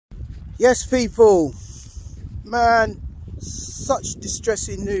Yes, people, man, such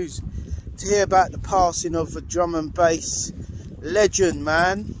distressing news to hear about the passing of a drum and bass legend,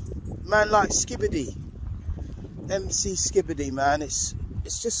 man like Skibadee, MC Skibadee, man. It's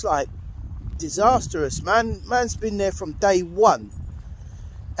just like disastrous, man. Man's been there from day one,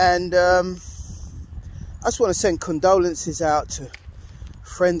 and I just want to send condolences out to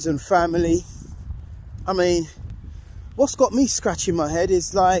friends and family. I mean, what's got me scratching my head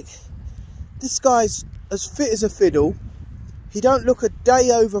is like, this guy's as fit as a fiddle. He don't look a day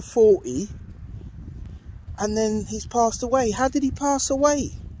over 40, and then he's passed away. How did he pass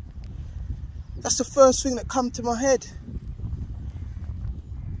away? That's the first thing that come to my head.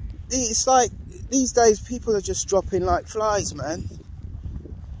 It's like these days people are just dropping like flies, man.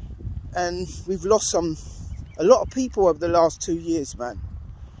 And we've lost a lot of people over the last 2 years, man.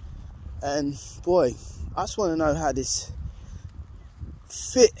 And boy, I just want to know how this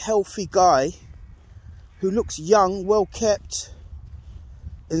fit, healthy guy who looks young, well kept,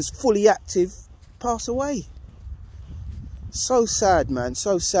 and is fully active, pass away. So sad, man,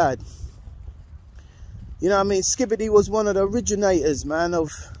 so sad. You know what I mean? Skibadee was one of the originators, man,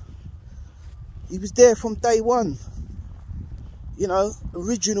 he was there from day one. You know,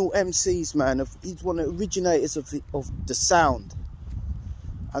 original MCs, man. He's one of the originators of the sound.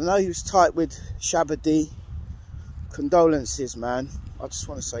 I know he was tight with Skibadee. Condolences, man. I just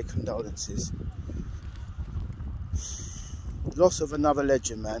want to say condolences. Loss of another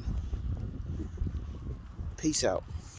legend, man. Peace out.